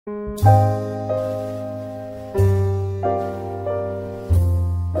Everyone,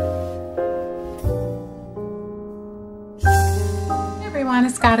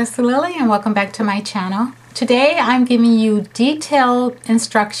 it's Goddess Lily and welcome back to my channel. Today I'm giving you detailed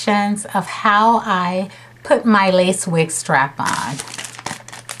instructions of how I put my lace wig strap on.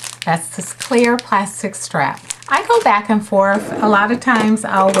 That's this clear plastic strap. I go back and forth. A lot of times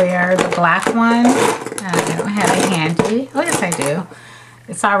I'll wear the black one. I don't have it handy. Oh yes, I do.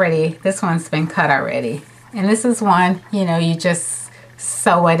 It's already, this one's been cut already. And this is one, you know, you just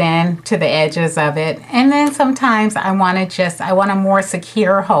sew it in to the edges of it. And then sometimes I want a more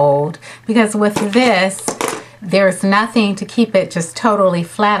secure hold, because with this, there's nothing to keep it just totally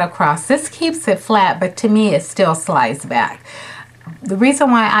flat across. This keeps it flat, but to me it still slides back. The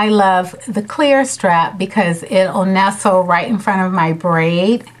reason why I love the clear strap, because it'll nestle right in front of my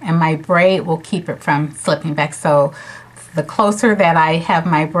braid, and my braid will keep it from slipping back. So the closer that I have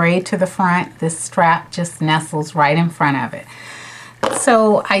my braid to the front, this strap just nestles right in front of it.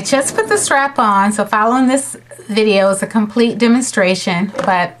 So I just put the strap on. So following this video is a complete demonstration,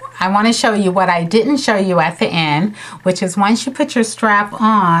 but I want to show you what I didn't show you at the end, which is once you put your strap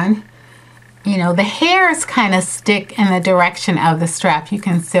on, you know, the hairs kind of stick in the direction of the strap. You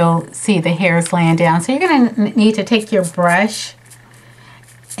can still see the hairs laying down. So you're going to need to take your brush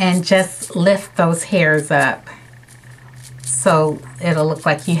and just lift those hairs up, so it'll look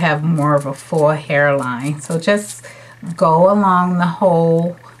like you have more of a full hairline. So just go along the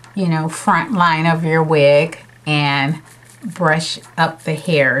whole, you know, front line of your wig and brush up the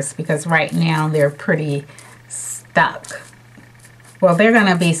hairs, because right now they're pretty stuck. Well, they're going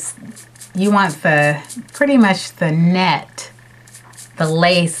to be, you want pretty much the net, the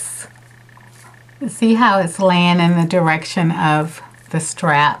lace. See how it's laying in the direction of the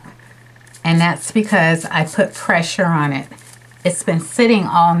strap? And that's because I put pressure on it. It's been sitting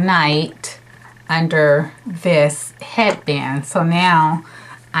all night under this headband. So now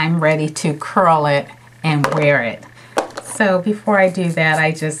I'm ready to curl it and wear it. So before I do that,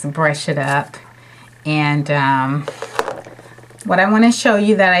 I just brush it up. And what I want to show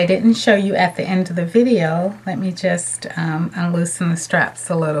you that I didn't show you at the end of the video, let me just unloosen the straps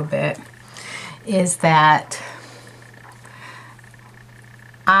a little bit, is that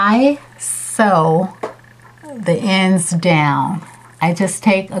I sew the ends down. I just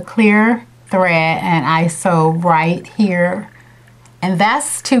take a clear thread and I sew right here, and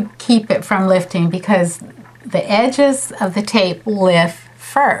that's to keep it from lifting, because the edges of the tape lift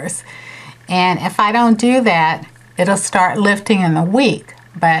first, and if I don't do that, it'll start lifting in the week.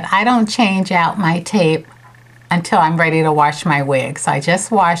 But I don't change out my tape until I'm ready to wash my wig. So I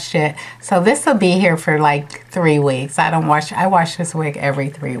just washed it. So this will be here for like 3 weeks. I wash this wig every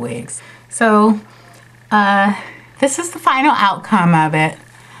 3 weeks. So this is the final outcome of it.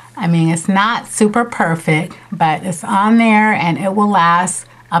 I mean, it's not super perfect, but it's on there and it will last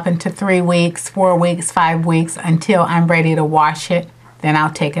up into 3 weeks, 4 weeks, 5 weeks until I'm ready to wash it. Then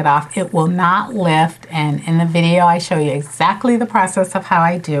I'll take it off. It will not lift, and in the video I show you exactly the process of how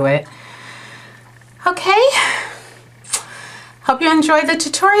I do it. Okay, hope you enjoyed the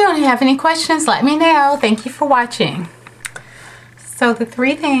tutorial. If you have any questions, let me know. Thank you for watching. So the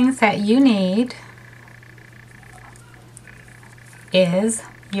 3 things that you need is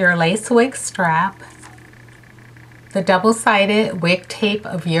your lace wig strap, the double-sided wig tape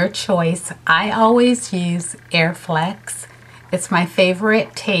of your choice. I always use Airflex. It's my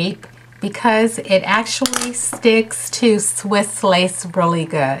favorite tape because it actually sticks to Swiss lace really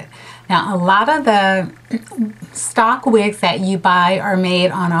good. Now, a lot of the stock wigs that you buy are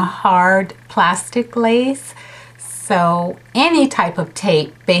made on a hard plastic lace, so any type of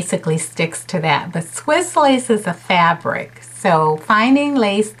tape basically sticks to that. But Swiss lace is a fabric, so finding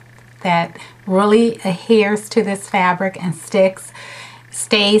lace that really adheres to this fabric and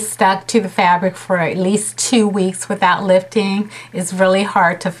stays stuck to the fabric for at least 2 weeks without lifting is really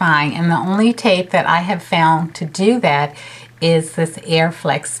hard to find. And the only tape that I have found to do that is this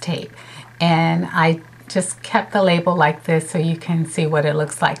Airflex tape. And I just kept the label like this so you can see what it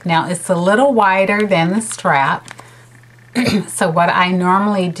looks like. Now it's a little wider than the strap. So what I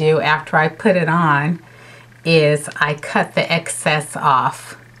normally do after I put it on is I cut the excess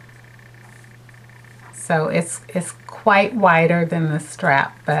off. So it's quite wider than the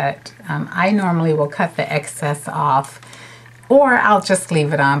strap, but I normally will cut the excess off, or I'll just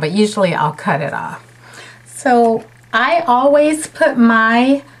leave it on, but usually I'll cut it off. So I always put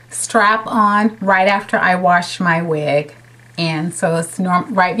my strap on right after I wash my wig, and so it's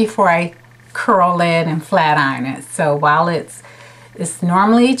right before I curl it and flat iron it. So while it's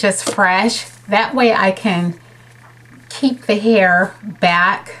normally just fresh, that way I can keep the hair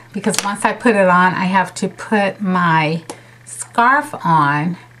back, because once I put it on, I have to put my scarf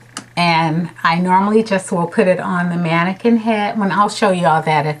on, and I normally just will put it on the mannequin head. When I'll show you all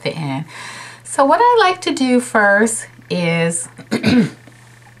that at the end. So what I like to do first is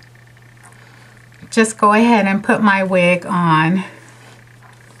just go ahead and put my wig on,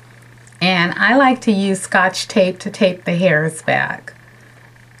 and I like to use Scotch tape to tape the hairs back.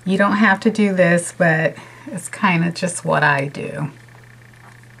 You don't have to do this, but it's kind of just what I do.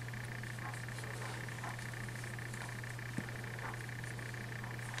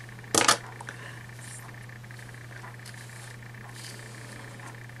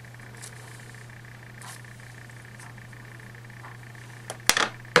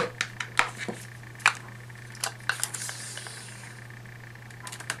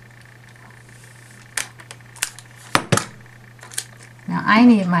 Now I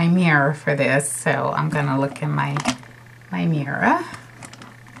need my mirror for this, so I'm going to look in my mirror.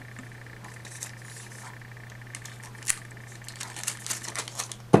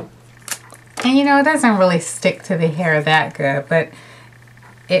 And you know, it doesn't really stick to the hair that good, but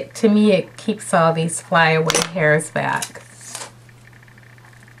to me it keeps all these flyaway hairs back.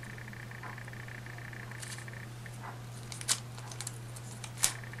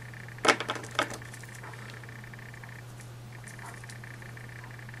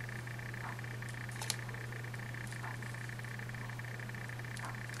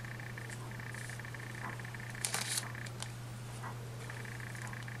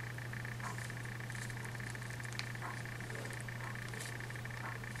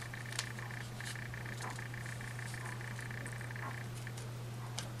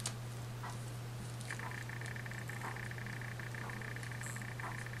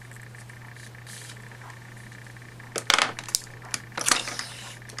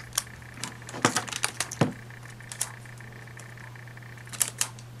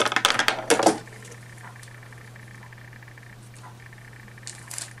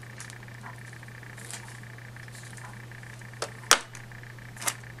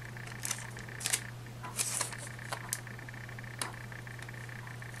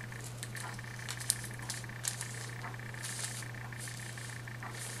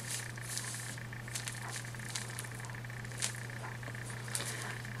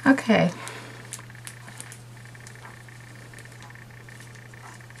 Okay.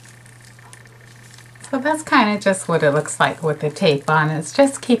 So that's kind of just what it looks like with the tape on. It's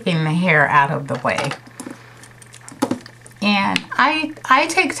just keeping the hair out of the way. And I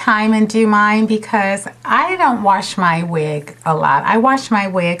take time and do mine because I don't wash my wig a lot. I wash my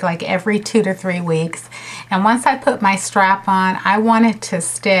wig like every 2 to 3 weeks. And once I put my strap on, I want it to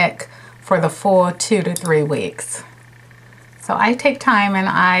stick for the full 2 to 3 weeks. So I take time, and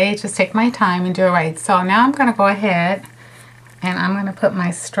I just take my time and do it right. So now I'm going to go ahead and I'm going to put my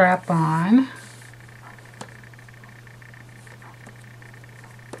strap on.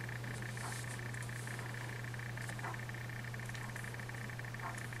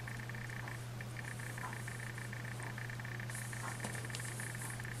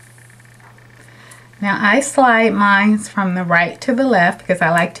 Now I slide mine from the right to the left because I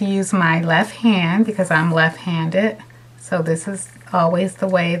like to use my left hand because I'm left-handed. So this is always the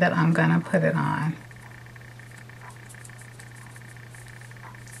way that I'm going to put it on.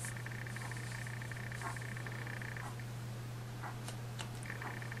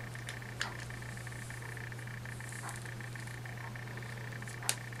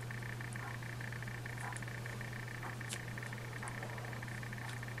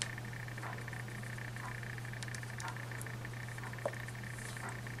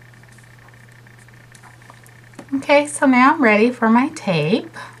 Okay, so now I'm ready for my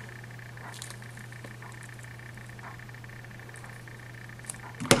tape.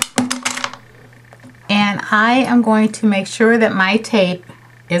 And I am going to make sure that my tape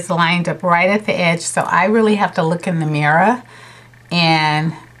is lined up right at the edge, so I really have to look in the mirror,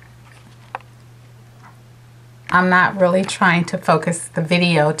 and I'm not really trying to focus the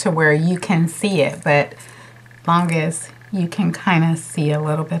video to where you can see it, but long as you can kind of see a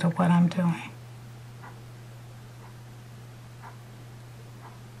little bit of what I'm doing.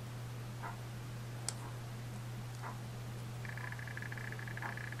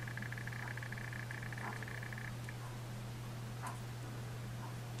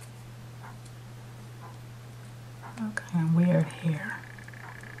 Kind of weird here.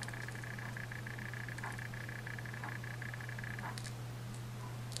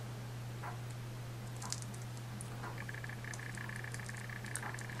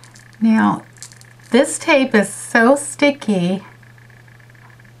 Now, this tape is so sticky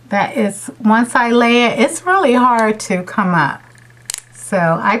that is, once I lay it, it's really hard to come up. So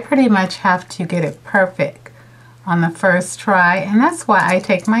I pretty much have to get it perfect on the first try, and that's why I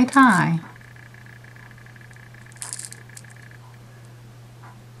take my time.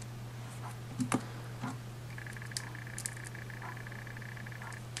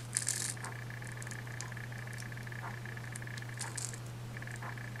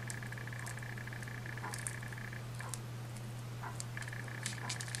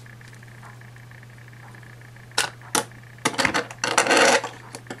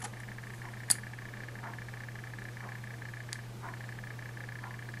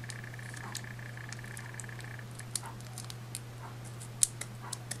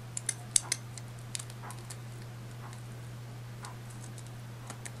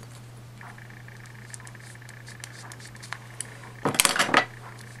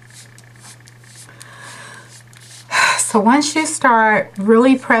 So once you start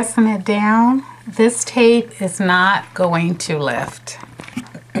really pressing it down, this tape is not going to lift.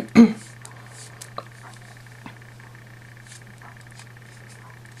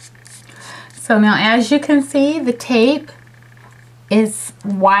 So now, as you can see, the tape is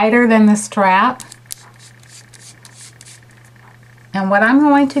wider than the strap. And what I'm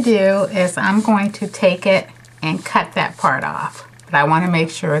going to do is I'm going to take it and cut that part off. But I want to make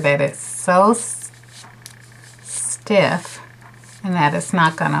sure that it's so stiff and that it's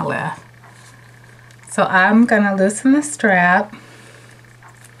not going to lift. So I'm going to loosen the strap.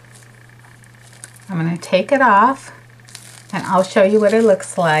 I'm going to take it off and I'll show you what it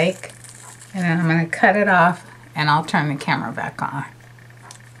looks like. And then I'm going to cut it off and I'll turn the camera back on.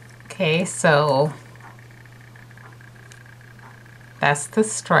 Okay, so that's the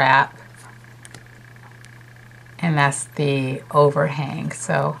strap and that's the overhang.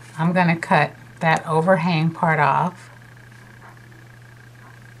 So I'm going to cut that overhang part off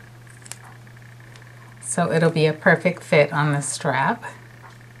so it'll be a perfect fit on the strap.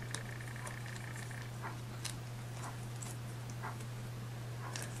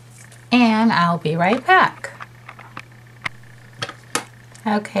 And I'll be right back.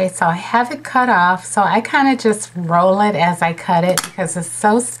 Okay, so I have it cut off, so I kind of just roll it as I cut it because it's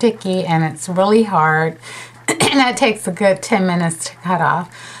so sticky and it's really hard and that takes a good 10 minutes to cut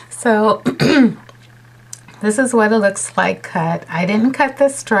off. So this is what it looks like cut. I didn't cut the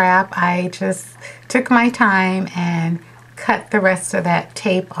strap, I just took my time and cut the rest of that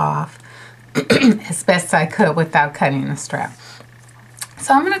tape off as best I could without cutting the strap.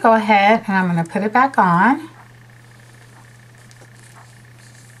 So I'm going to go ahead and I'm going to put it back on.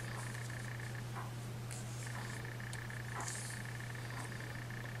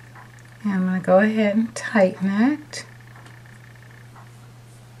 And I'm going to go ahead and tighten it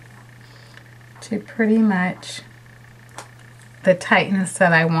to pretty much the tightness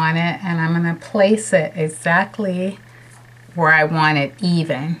that I want it, and I'm going to place it exactly where I want it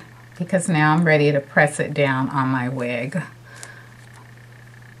even, because now I'm ready to press it down on my wig.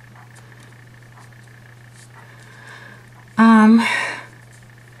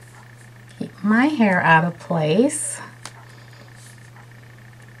 Keep my hair out of place.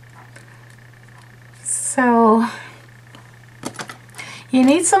 So you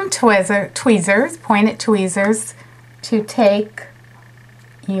need some tweezers, pointed tweezers, to take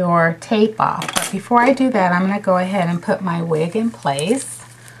your tape off. But before I do that, I'm going to go ahead and put my wig in place.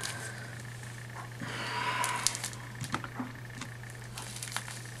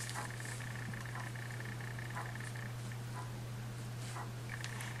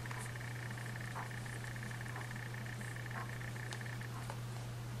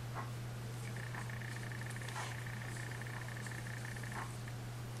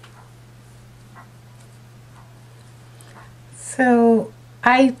 So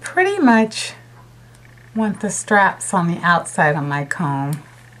I pretty much want the straps on the outside of my comb.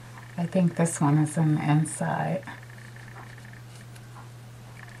 I think this one is on the inside.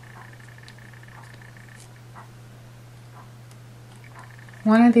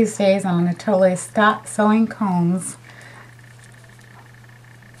 One of these days I'm going to totally stop sewing combs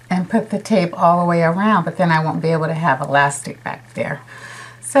and put the tape all the way around, but then I won't be able to have elastic back there.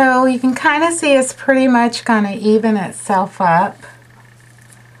 So you can kind of see it's pretty much going to even itself up.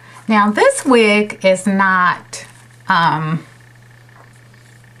 Now this wig is not,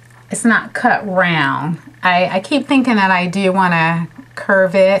 it's not cut round. I keep thinking that I do want to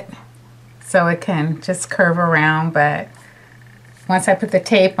curve it so it can just curve around, but once I put the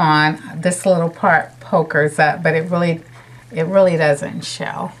tape on, this little part pokers up, but it really doesn't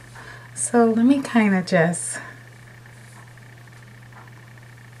show. So let me kind of just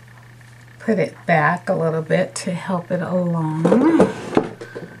put it back a little bit to help it along.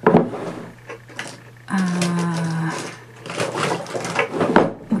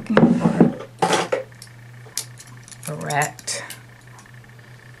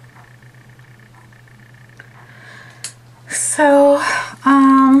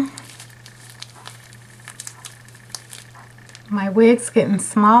 wig's getting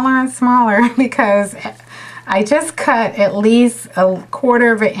smaller and smaller because I just cut at least a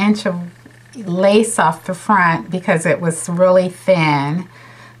 1/4 of an inch of lace off the front because it was really thin.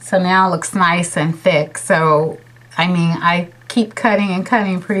 So now it looks nice and thick. So, I mean, I keep cutting and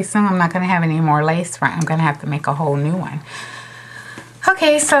cutting. Pretty soon I'm not going to have any more lace front. I'm going to have to make a whole new one.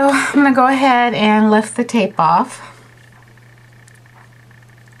 Okay, so I'm going to go ahead and lift the tape off.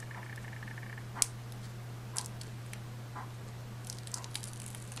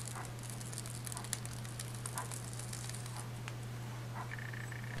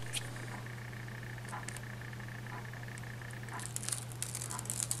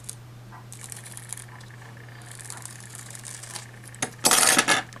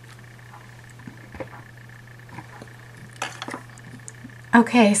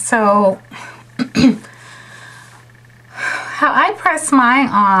 Okay, so how I press mine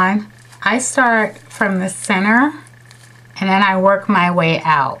on, I start from the center and then I work my way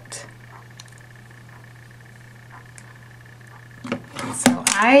out. So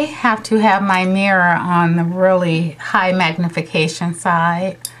I have to have my mirror on the really high magnification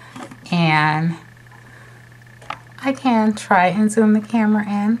side, and I can try and zoom the camera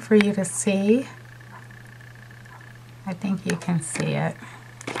in for you to see. I think you can see it.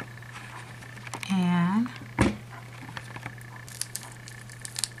 And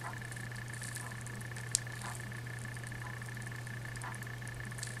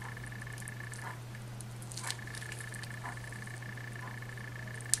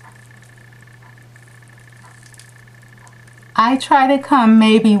I try to come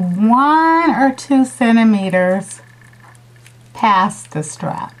maybe 1 or 2 centimeters past the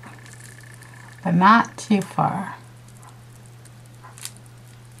strap, but not too far.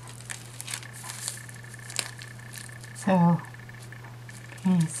 So,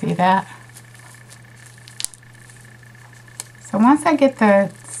 can you see that? So once I get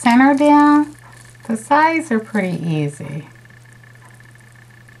the center down, the sides are pretty easy.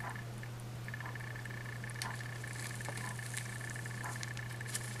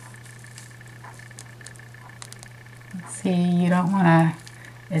 See, you don't want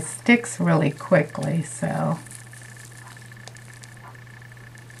to, it sticks really quickly, so.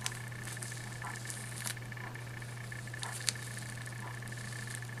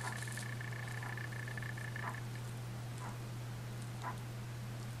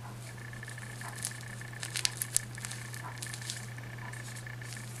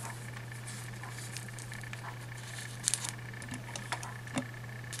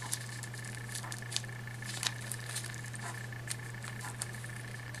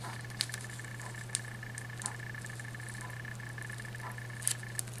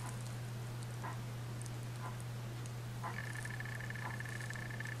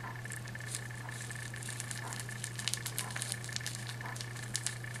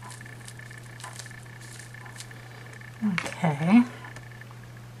 Okay.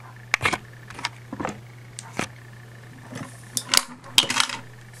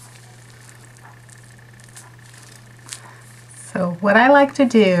 So what I like to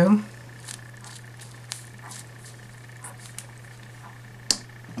do,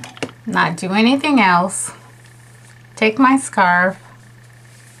 not do anything else, take my scarf,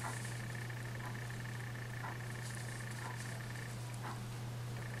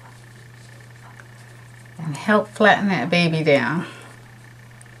 and help flatten that baby down.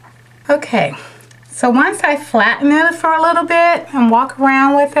 Okay, so once I flatten it for a little bit and walk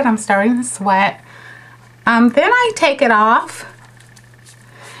around with it, I'm starting to sweat. Then I take it off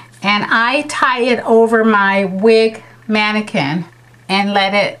and I tie it over my wig mannequin and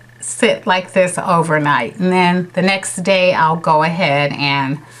let it sit like this overnight. And then the next day I'll go ahead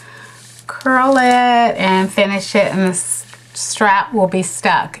and curl it and finish it, and the strap will be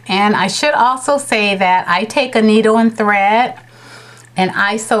stuck. And I should also say that I take a needle and thread and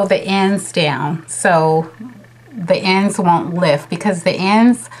I sew the ends down so the ends won't lift, because the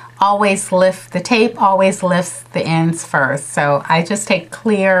ends always lift, the tape always lifts the ends first. So I just take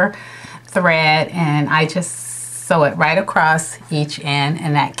clear thread and I just sew it right across each end,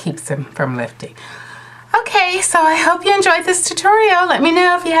 and that keeps them from lifting. Okay, so I hope you enjoyed this tutorial. Let me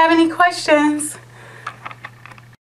know if you have any questions.